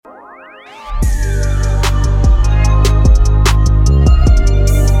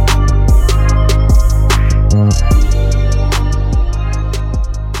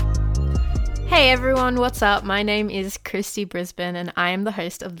everyone, what's up? My name is Kristy Brisbane and I am the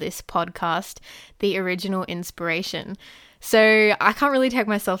host of this podcast, The Original Inspiration. So I can't really take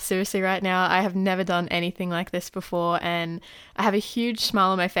myself seriously right now. I have never done anything like this before and I have a huge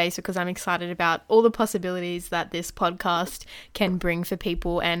smile on my face because I'm excited about all the possibilities that this podcast can bring for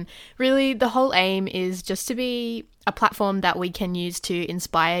people. And really the whole aim is just to be a platform that we can use to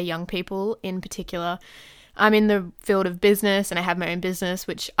inspire young people in particular. I'm in the field of business and I have my own business,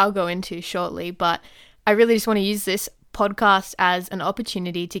 which I'll go into shortly, but I really just want to use this podcast as an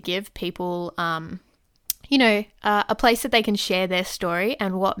opportunity to give people a place that they can share their story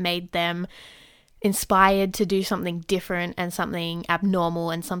and what made them inspired to do something different and something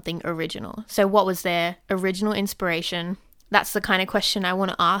abnormal and something original. So what was their original inspiration? That's the kind of question I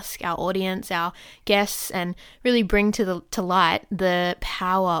want to ask our audience, our guests, and really bring to light the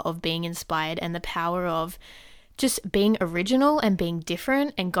power of being inspired and the power of just being original and being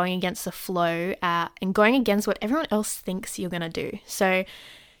different and going against the flow and going against what everyone else thinks you're going to do. So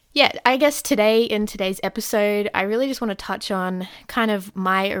yeah, I guess in today's episode, I really just want to touch on kind of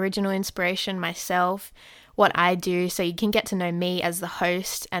my original inspiration, myself, what I do, so you can get to know me as the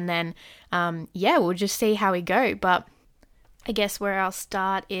host, and then, we'll just see how we go. But I guess where I'll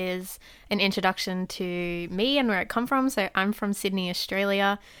start is an introduction to me and where I come from. So I'm from Sydney,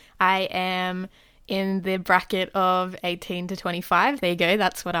 Australia. I am in the bracket of 18 to 25. There you go.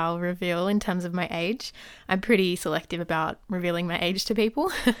 That's what I'll reveal in terms of my age. I'm pretty selective about revealing my age to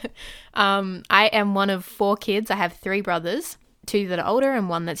people. I am one of 4 kids. I have 3 brothers, 2 that are older and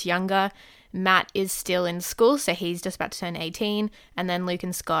 1 that's younger. Matt is still in school, so he's just about to turn 18. And then Luke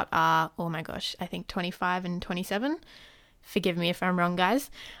and Scott are, I think 25 and 27. Forgive me if I'm wrong, guys.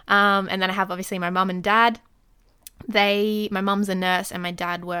 And then I have obviously my mum and dad. My mum's a nurse and my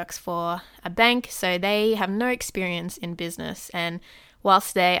dad works for a bank, so they have no experience in business. And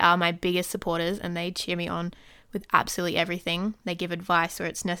whilst they are my biggest supporters and they cheer me on with absolutely everything, they give advice where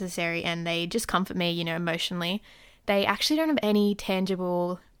it's necessary and they just comfort me, emotionally, they actually don't have any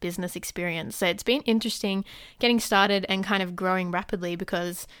tangible business experience. So it's been interesting getting started and kind of growing rapidly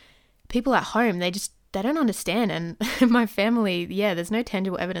because people at home, they don't understand. And my family, there's no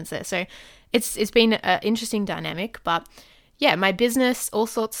tangible evidence there. So it's been an interesting dynamic. But yeah, my business, all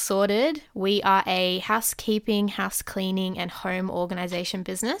sorts sorted. We are a housekeeping, house cleaning and home organization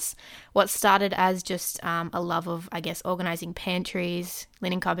business. What started as just a love of, organizing pantries,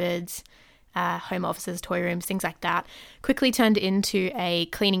 linen cupboards, home offices, toy rooms, things like that, quickly turned into a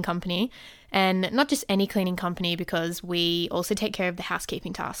cleaning company. And not just any cleaning company, because we also take care of the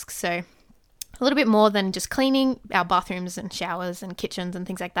housekeeping tasks. So a little bit more than just cleaning our bathrooms and showers and kitchens and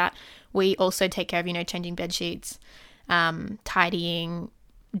things like that. We also take care of, changing bed sheets, tidying,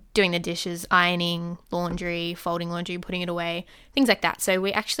 doing the dishes, ironing, laundry, folding laundry, putting it away, things like that. So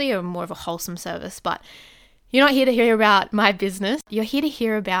we actually are more of a wholesome service, but you're not here to hear about my business. You're here to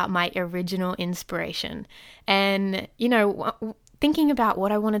hear about my original inspiration. And, thinking about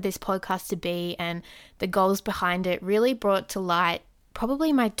what I wanted this podcast to be and the goals behind it really brought to light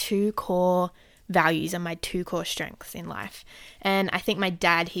probably my 2 core values and my 2 core strengths in life. And I think my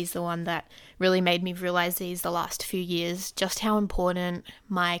dad, he's the one that really made me realize the last few years, just how important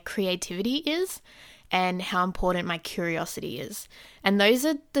my creativity is and how important my curiosity is. And those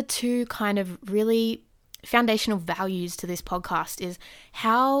are the 2 kind of really foundational values to this podcast, is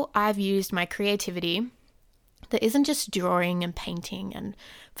how I've used my creativity that isn't just drawing and painting and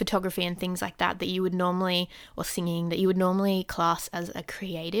photography and things like that you would normally, or singing, that you would normally class as a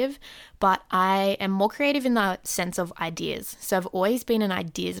creative, but I am more creative in the sense of ideas. So I've always been an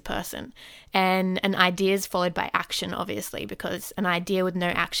ideas person, and an idea is followed by action, obviously, because an idea with no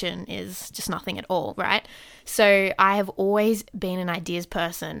action is just nothing at all, right? So I have always been an ideas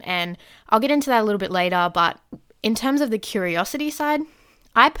person, and I'll get into that a little bit later, but in terms of the curiosity side,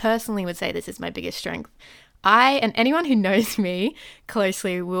 I personally would say this is my biggest strength. And anyone who knows me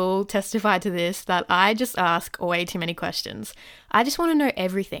closely will testify to this, that I just ask way too many questions. I just want to know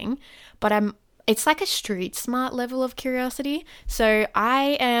everything, but it's like a street smart level of curiosity. So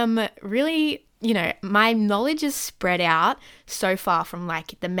I am really, my knowledge is spread out so far from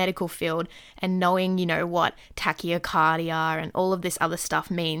like the medical field and knowing, what tachycardia and all of this other stuff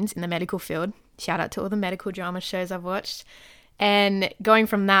means in the medical field. Shout out to all the medical drama shows I've watched. And going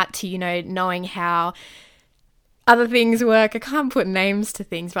from that to, knowing how other things work. I can't put names to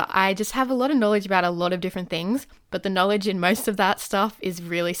things, but I just have a lot of knowledge about a lot of different things. But the knowledge in most of that stuff is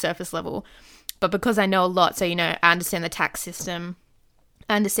really surface level. But because I know a lot, so, I understand the tax system,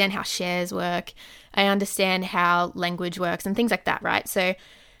 I understand how shares work, I understand how language works and things like that, right? So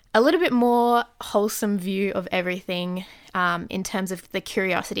a little bit more wholesome view of everything, in terms of the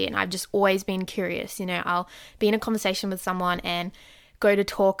curiosity. And I've just always been curious. I'll be in a conversation with someone and go to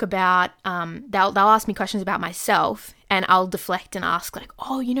talk about, they'll ask me questions about myself, and I'll deflect and ask like,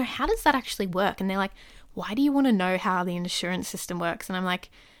 oh, how does that actually work? And they're like, why do you want to know how the insurance system works? And I'm like,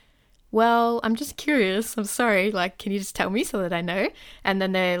 well, I'm just curious. I'm sorry. Like, can you just tell me so that I know? And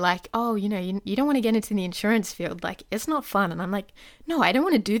then they're like, oh, you don't want to get into the insurance field. Like, it's not fun. And I'm like, no, I don't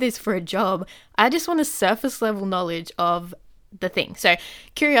want to do this for a job. I just want a surface level knowledge of the thing. So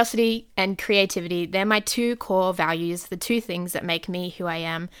curiosity and creativity, they're my two core values, the two things that make me who I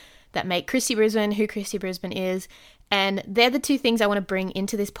am, that make Kristy Brisbane who Kristy Brisbane is. And they're the two things I want to bring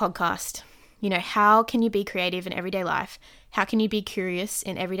into this podcast. How can you be creative in everyday life? How can you be curious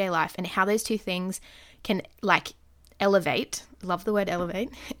in everyday life? And how those two things can elevate, love the word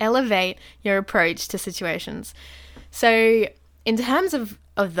elevate your approach to situations. So in terms of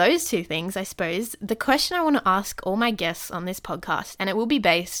those two things, I suppose, the question I want to ask all my guests on this podcast, and it will be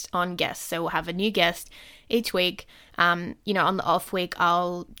based on guests. So we'll have a new guest each week. On the off week,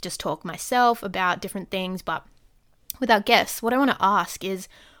 I'll just talk myself about different things. But with our guests, what I want to ask is,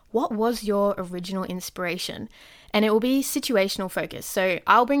 what was your original inspiration? And it will be situational focused. So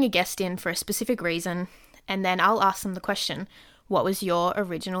I'll bring a guest in for a specific reason, and then I'll ask them the question, what was your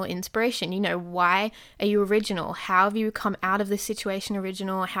original inspiration? Why are you original? How have you come out of this situation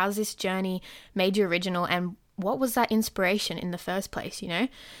original? How's this journey made you original? And what was that inspiration in the first place,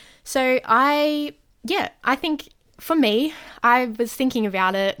 So I think for me, I was thinking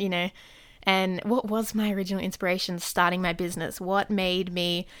about it, and what was my original inspiration starting my business? What made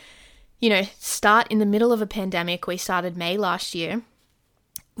me, start in the middle of a pandemic? We started May last year,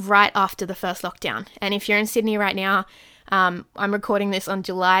 right after the first lockdown. And if you're in Sydney right now, I'm recording this on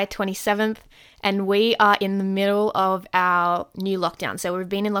July 27th, and we are in the middle of our new lockdown. So we've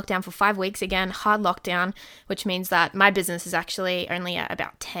been in lockdown for 5 weeks, again, hard lockdown, which means that my business is actually only at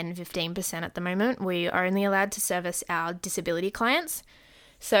about 10-15% at the moment. We are only allowed to service our disability clients.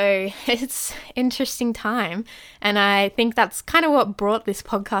 So it's interesting time, and I think that's kind of what brought this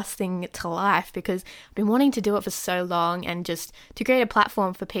podcast thing to life, because I've been wanting to do it for so long and just to create a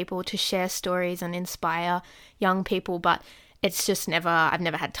platform for people to share stories and inspire young people, but it's just I've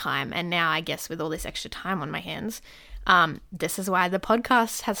never had time. And now I guess with all this extra time on my hands, this is why the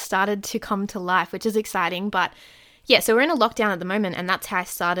podcast has started to come to life, which is exciting. But yeah, so we're in a lockdown at the moment, and that's how I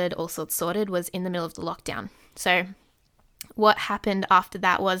started All Sorts Sorted, was in the middle of the lockdown. So what happened after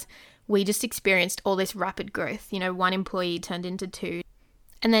that was we just experienced all this rapid growth. One employee turned into two,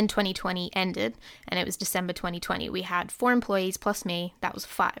 and then 2020 ended, and it was December 2020. We had 4 employees plus me. That was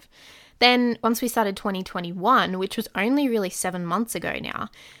 5. Then once we started 2021, which was only really 7 months ago now,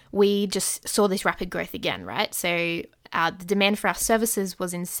 we just saw this rapid growth again, right? So the demand for our services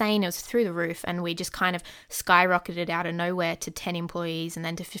was insane. It was through the roof, and we just kind of skyrocketed out of nowhere to 10 employees and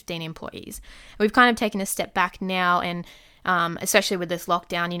then to 15 employees. We've kind of taken a step back now, and especially with this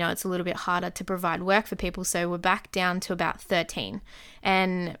lockdown, it's a little bit harder to provide work for people. So we're back down to about 13.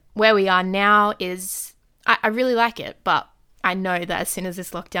 And where we are now is, I really like it, but I know that as soon as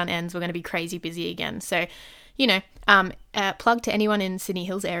this lockdown ends, we're going to be crazy busy again. So, plug to anyone in Sydney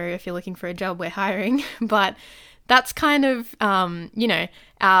Hills area if you're looking for a job, we're hiring. But that's kind of,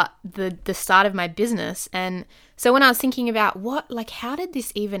 the start of my business. And so when I was thinking about how did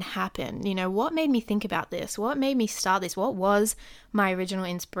this even happen? What made me think about this? What made me start this? What was my original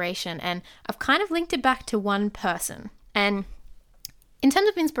inspiration? And I've kind of linked it back to one person. And in terms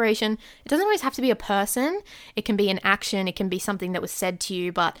of inspiration, it doesn't always have to be a person. It can be an action. It can be something that was said to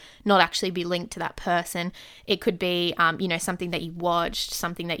you, but not actually be linked to that person. It could be, something that you watched,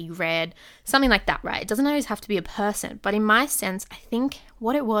 something that you read, something like that, right? It doesn't always have to be a person. But in my sense, I think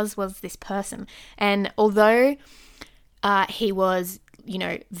what it was this person. And although he was,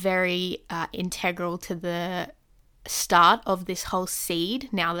 very integral to the start of this whole seed,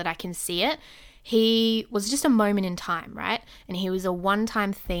 now that I can see it, he was just a moment in time, right? And he was a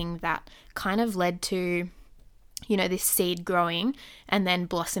one-time thing that kind of led to, this seed growing and then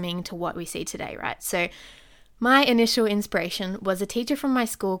blossoming to what we see today, right? So my initial inspiration was a teacher from my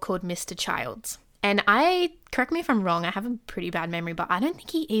school called Mr. Childs. And correct me if I'm wrong, I have a pretty bad memory, but I don't think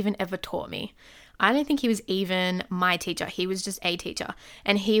he even ever taught me. I don't think he was even my teacher. He was just a teacher.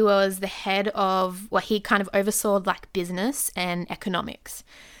 And he was the head of, he kind of oversaw business and economics.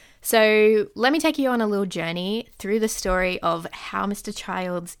 So let me take you on a little journey through the story of how Mr.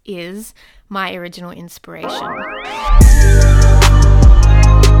 Childs is my original inspiration.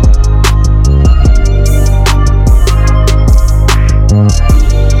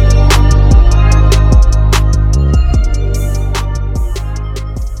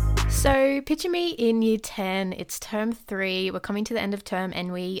 So picture me in year 10, it's term 3, we're coming to the end of term,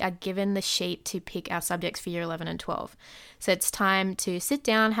 and we are given the sheet to pick our subjects for year 11 and 12. So it's time to sit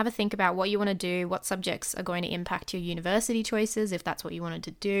down, have a think about what you want to do, what subjects are going to impact your university choices, if that's what you wanted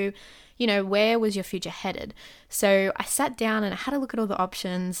to do, where was your future headed? So I sat down and I had a look at all the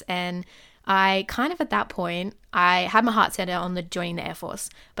options, and I kind of, at that point, I had my heart set on joining the Air Force,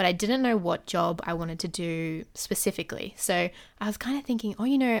 but I didn't know what job I wanted to do specifically. So I was kind of thinking,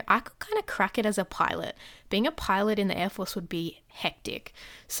 I could kind of crack it as a pilot. Being a pilot in the Air Force would be hectic.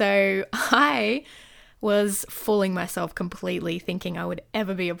 So I was fooling myself completely, thinking I would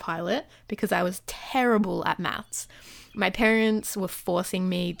ever be a pilot because I was terrible at maths. My parents were forcing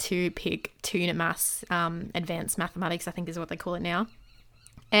me to pick 2-unit maths, advanced mathematics, I think is what they call it now.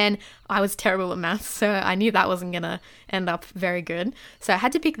 And I was terrible at maths, so I knew that wasn't going to end up very good. So I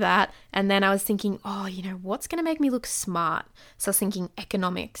had to pick that. And then I was thinking, what's going to make me look smart? So I was thinking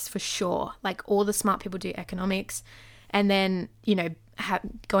economics for sure. Like all the smart people do economics. And then,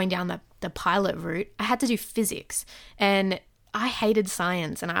 going down the pilot route, I had to do physics. And I hated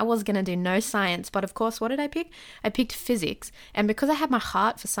science, and I was going to do no science. But of course, what did I pick? I picked physics. And because I had my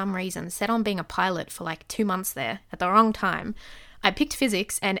heart, for some reason, set on being a pilot for like 2 months there at the wrong time, I picked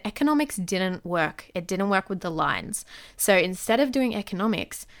physics, and economics didn't work. It didn't work with the lines. So instead of doing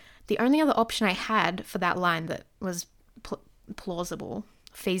economics, the only other option I had for that line that was plausible,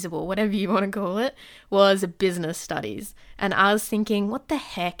 feasible, whatever you want to call it, was business studies. And I was thinking, what the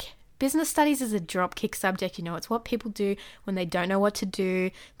heck? Business studies is a dropkick subject, it's what people do when they don't know what to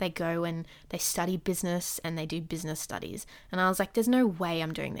do. They go and they study business and they do business studies. And I was like, there's no way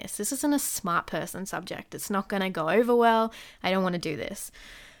I'm doing this. This isn't a smart person subject. It's not going to go over well. I don't want to do this.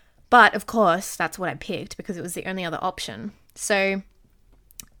 But of course, that's what I picked because it was the only other option. So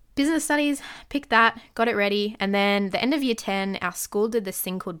business studies, picked that, got it ready. And then the end of year 10, our school did this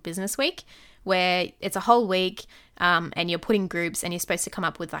thing called Business Week, where it's a whole week and you're put in groups and you're supposed to come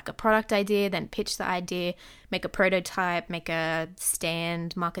up with like a product idea, then pitch the idea, make a prototype, make a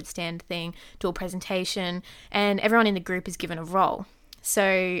market stand thing, do a presentation, and everyone in the group is given a role.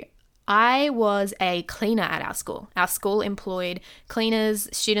 So I was a cleaner at our school. Our school employed cleaners,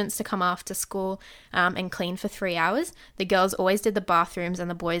 students to come after school and clean for 3 hours. The girls always did the bathrooms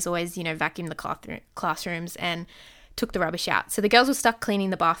and the boys always, vacuumed the classrooms and took the rubbish out. So the girls were stuck cleaning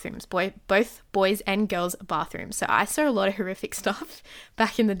the bathrooms, both boys and girls' bathrooms. So I saw a lot of horrific stuff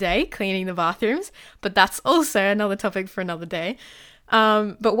back in the day, cleaning the bathrooms, but that's also another topic for another day.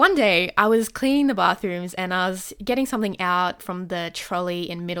 But one day I was cleaning the bathrooms and I was getting something out from the trolley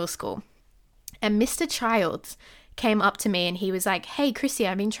in middle school. And Mr. Childs came up to me and he was like, "Hey, Kristy,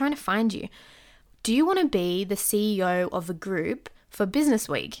 I've been trying to find you. Do you want to be the CEO of a group for Business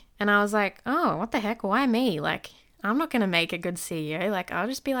Week?" And I was like, "Oh, what the heck? Why me? Like, I'm not going to make a good CEO. Like, I'll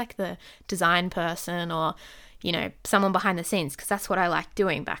just be like the design person or, someone behind the scenes, because that's what I liked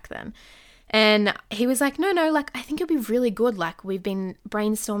doing back then." And he was like, no, like, I think you'll be really good. Like, we've been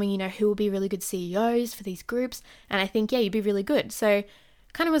brainstorming, who will be really good CEOs for these groups. And I think, yeah, you'd be really good. So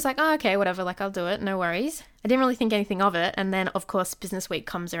kind of was like, oh, okay, whatever. Like, I'll do it. No worries. I didn't really think anything of it. And then, of course, Business Week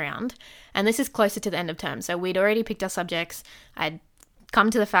comes around. And this is closer to the end of term. So we'd already picked our subjects. I'd come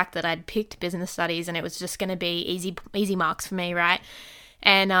to the fact that I'd picked business studies and it was just going to be easy marks for me, right?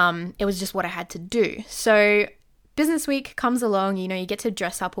 And it was just what I had to do. So Business Week comes along, you get to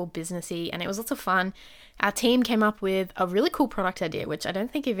dress up all businessy, and it was lots of fun. Our team came up with a really cool product idea, which I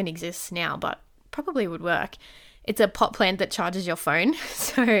don't think even exists now, but probably would work. It's a pot plant that charges your phone.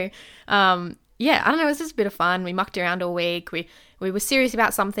 So yeah, I don't know, it was just a bit of fun. We mucked around all week. We were serious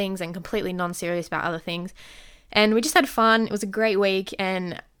about some things and completely non-serious about other things. And we just had fun. It was a great week.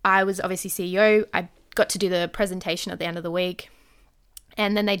 And I was obviously CEO. I got to do the presentation at the end of the week.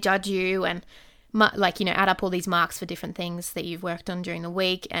 And then they judge you and add up all these marks for different things that you've worked on during the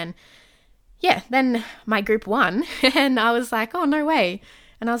week. And yeah, then my group won. And I was like, oh, no way.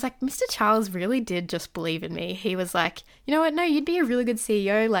 And I was like, Mr. Charles really did just believe in me. He was like, you know what? No, you'd be a really good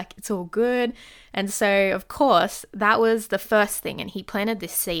CEO. Like, it's all good. And so, of course, that was the first thing. And he planted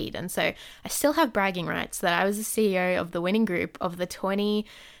this seed. And so I still have bragging rights that I was the CEO of the winning group of the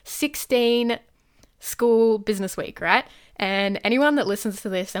 2016 school business week, right? And anyone that listens to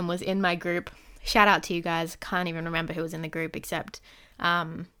this and was in my group, shout out to you guys. Can't even remember who was in the group except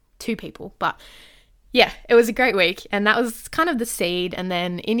 2 people. But yeah, it was a great week, and that was kind of the seed. And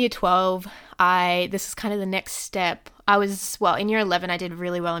then in year 12, this is kind of the next step. In year 11, I did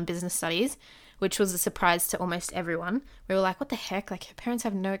really well in business studies, which was a surprise to almost everyone. We were like, what the heck? Like, her parents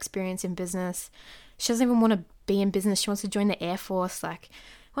have no experience in business. She doesn't even want to be in business. She wants to join the Air Force. Like,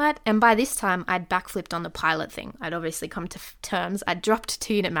 what? And by this time, I'd backflipped on the pilot thing. I'd obviously come to terms. I'd dropped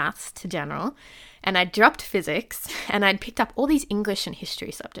 2-unit maths to general, and I dropped physics, and I'd picked up all these English and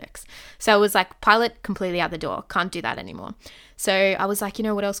history subjects. So I was like, pilot completely out the door. Can't do that anymore. So I was like,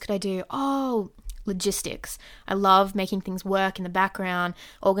 what else could I do? Oh, logistics. I love making things work in the background,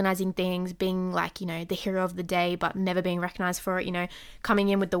 organizing things, being like, the hero of the day, but never being recognized for it, coming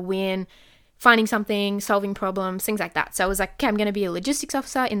in with the win, finding something, solving problems, things like that. So I was like, okay, I'm going to be a logistics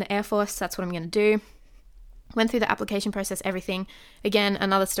officer in the Air Force. That's what I'm going to do. Went through the application process, everything. Again,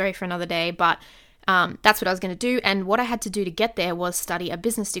 another story for another day, but that's what I was going to do. And what I had to do to get there was study a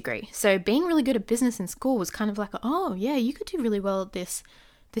business degree. So being really good at business in school was kind of like, oh yeah, you could do really well at this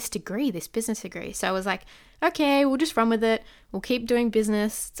degree, this business degree. So I was like, okay, we'll just run with it. We'll keep doing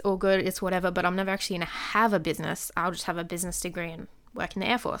business. It's all good. It's whatever, but I'm never actually going to have a business. I'll just have a business degree and work in the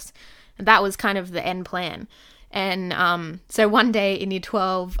Air Force. And that was kind of the end plan. And so one day in year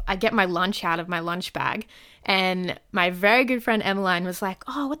 12, I get my lunch out of my lunch bag, and my very good friend Emmeline was like,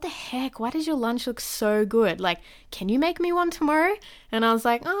 oh, what the heck? Why does your lunch look so good? Like, can you make me one tomorrow? And I was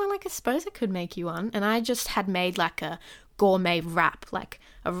like, oh, like, I suppose I could make you one. And I just had made like a gourmet wrap, like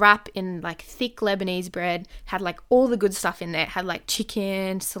a wrap in like thick Lebanese bread, had like all the good stuff in there. It had like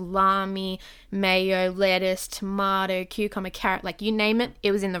chicken, salami, mayo, lettuce, tomato, cucumber, carrot, like you name it,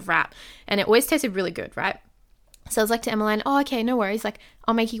 it was in the wrap. And it always tasted really good, right? So I was like to Emmeline, oh, okay, no worries. Like,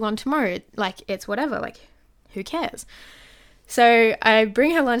 I'll make you one tomorrow. Like, it's whatever. Like, who cares? So I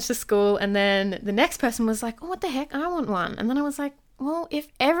bring her lunch to school, and then the next person was like, oh, what the heck? I want one. And then I was like, well, if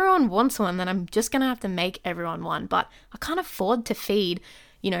everyone wants one, then I'm just going to have to make everyone one. But I can't afford to feed,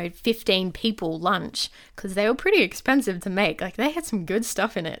 15 people lunch, because they were pretty expensive to make. Like, they had some good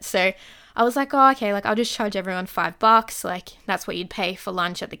stuff in it. So I was like, oh, okay, like, I'll just charge everyone $5. Like, that's what you'd pay for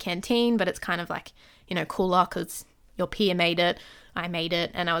lunch at the canteen. But it's kind of like, cooler because your peer made it, I made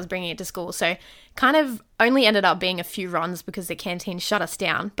it, and I was bringing it to school. So kind of only ended up being a few runs because the canteen shut us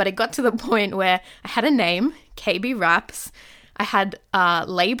down. But it got to the point where I had a name, KB Wraps. I had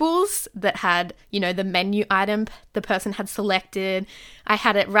labels that had, the menu item the person had selected. I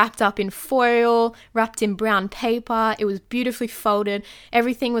had it wrapped up in foil, wrapped in brown paper. It was beautifully folded.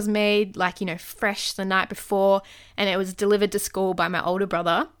 Everything was made like, fresh the night before, and it was delivered to school by my older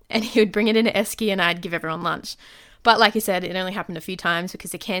brother, and he would bring it into Esky and I'd give everyone lunch. But like you said, it only happened a few times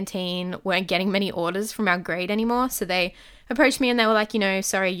because the canteen weren't getting many orders from our grade anymore. So they approached me and they were like,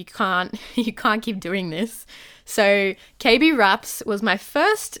 sorry, you can't keep doing this. So KB Wraps was my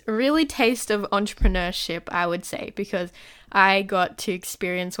first really taste of entrepreneurship, I would say, because I got to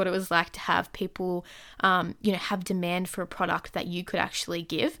experience what it was like to have people, have demand for a product that you could actually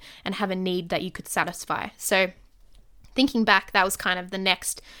give and have a need that you could satisfy. So thinking back, that was kind of the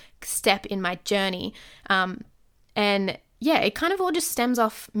next step in my journey. And yeah, it kind of all just stems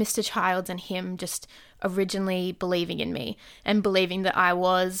off Mr. Childs and him just originally believing in me and believing that I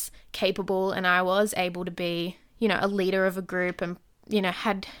was capable and I was able to be, a leader of a group and,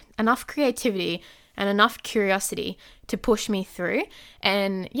 had enough creativity and enough curiosity to push me through.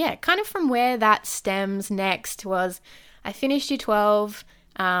 And yeah, kind of from where that stems next was I finished year 12.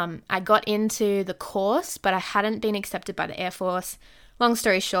 I got into the course, but I hadn't been accepted by the Air Force. Long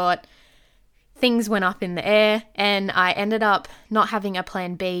story short, things went up in the air and I ended up not having a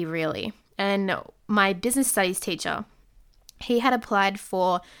plan B really. And my business studies teacher, he had applied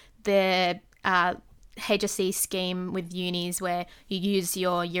for the HSC scheme with unis where you use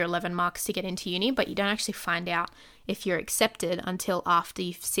your year 11 marks to get into uni, but you don't actually find out if you're accepted until after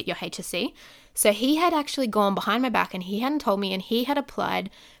you sit your HSC. So he had actually gone behind my back and he hadn't told me, and he had applied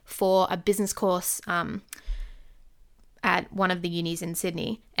for a business course at one of the unis in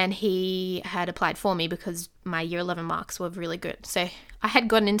Sydney, and he had applied for me because my year 11 marks were really good. So I had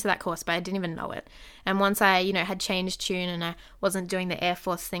gotten into that course, but I didn't even know it. And once I, had changed tune and I wasn't doing the Air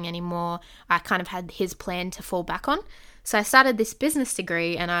Force thing anymore, I kind of had his plan to fall back on. So I started this business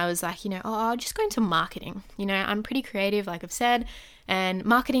degree and I was like, I'll just go into marketing. I'm pretty creative, like I've said, and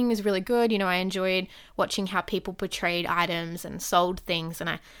marketing is really good. I enjoyed watching how people portrayed items and sold things, and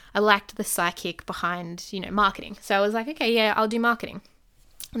I liked the psychic behind, marketing. So I was like, okay, yeah, I'll do marketing.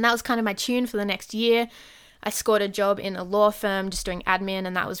 And that was kind of my tune for the next year. I scored a job in a law firm just doing admin,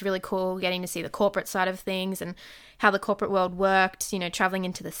 and that was really cool, getting to see the corporate side of things and how the corporate world worked, traveling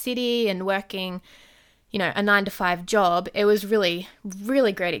into the city and working, a 9-to-5 job. It was really,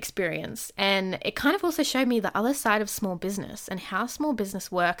 really great experience. And it kind of also showed me the other side of small business and how small business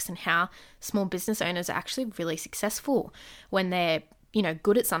works and how small business owners are actually really successful when they're,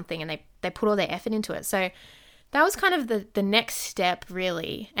 good at something and they put all their effort into it. So that was kind of the next step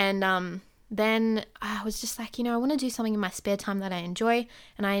really. And then I was just like, I want to do something in my spare time that I enjoy,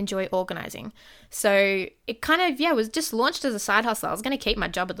 and I enjoy organizing. So it kind of, was just launched as a side hustle. I was going to keep my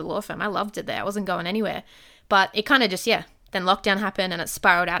job at the law firm. I loved it there. I wasn't going anywhere. But it kind of just, then lockdown happened and it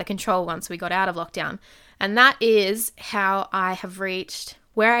spiraled out of control once we got out of lockdown. And that is how I have reached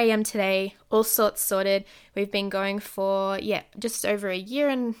where I am today, all sorts sorted. We've been going for, just over a year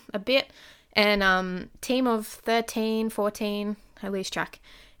and a bit, and team of 13, 14, I lose track.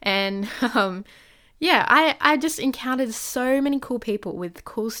 And I just encountered so many cool people with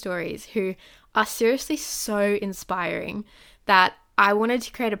cool stories who are seriously so inspiring that I wanted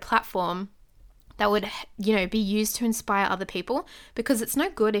to create a platform that would, be used to inspire other people, because it's no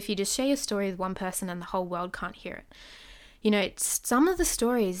good if you just share your story with one person and the whole world can't hear it. Some of the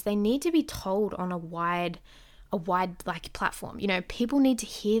stories, they need to be told on a wide platform. People need to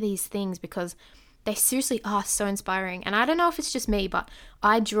hear these things because they seriously are so inspiring. And I don't know if it's just me, but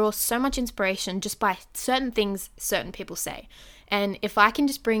I draw so much inspiration just by certain things certain people say. And if I can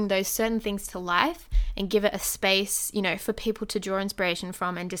just bring those certain things to life and give it a space, for people to draw inspiration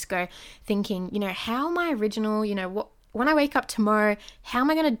from, and just go thinking, how am I original? When I wake up tomorrow, how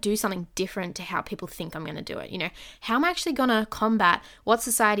am I going to do something different to how people think I'm going to do it? How am I actually going to combat what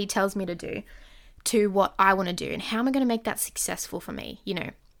society tells me to do to what I want to do? And how am I going to make that successful for me?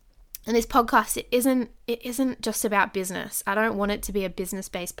 And this podcast, it isn't just about business. I don't want it to be a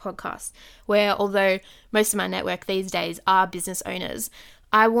business-based podcast where, although most of my network these days are business owners,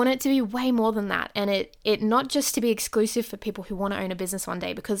 I want it to be way more than that. And it not just to be exclusive for people who want to own a business one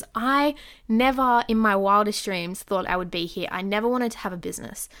day, because I never in my wildest dreams thought I would be here. I never wanted to have a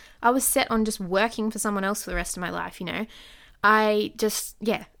business. I was set on just working for someone else for the rest of my life,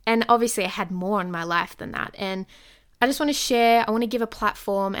 And obviously I had more in my life than that. And I just want to share, I want to give a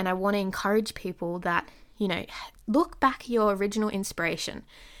platform, and I want to encourage people that, look back at your original inspiration.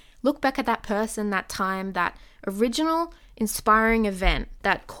 Look back at that person, that time, that original inspiring event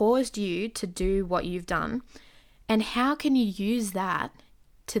that caused you to do what you've done. And how can you use that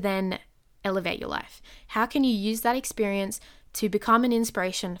to then elevate your life? How can you use that experience to become an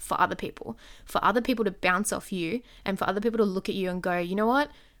inspiration for other people to bounce off you, and for other people to look at you and go, you know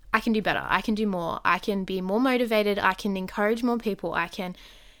what? I can do better. I can do more. I can be more motivated. I can encourage more people. I can,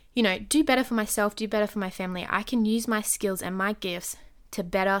 do better for myself, do better for my family. I can use my skills and my gifts to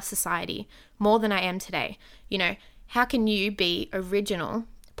better society more than I am today. How can you be original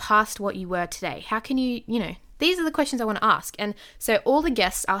past what you were today? How can you, these are the questions I want to ask. And so all the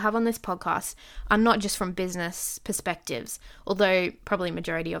guests I'll have on this podcast are not just from business perspectives, although probably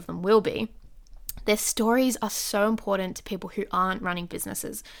majority of them will be. Their stories are so important to people who aren't running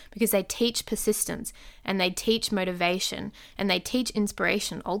businesses, because they teach persistence, and they teach motivation, and they teach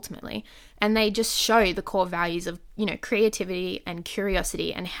inspiration ultimately, and they just show the core values of, creativity and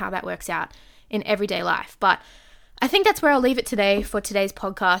curiosity and how that works out in everyday life. But I think that's where I'll leave it today for today's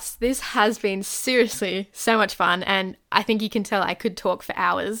podcast. This has been seriously so much fun, and I think you can tell I could talk for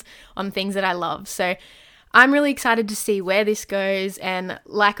hours on things that I love. So I'm really excited to see where this goes, and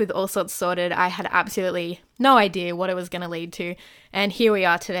like with All Sorts Sorted, I had absolutely no idea what it was going to lead to, and here we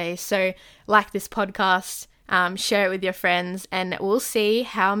are today. So like this podcast, share it with your friends, and we'll see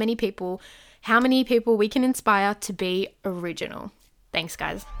how many people we can inspire to be original. Thanks,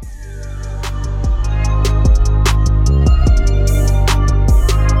 guys.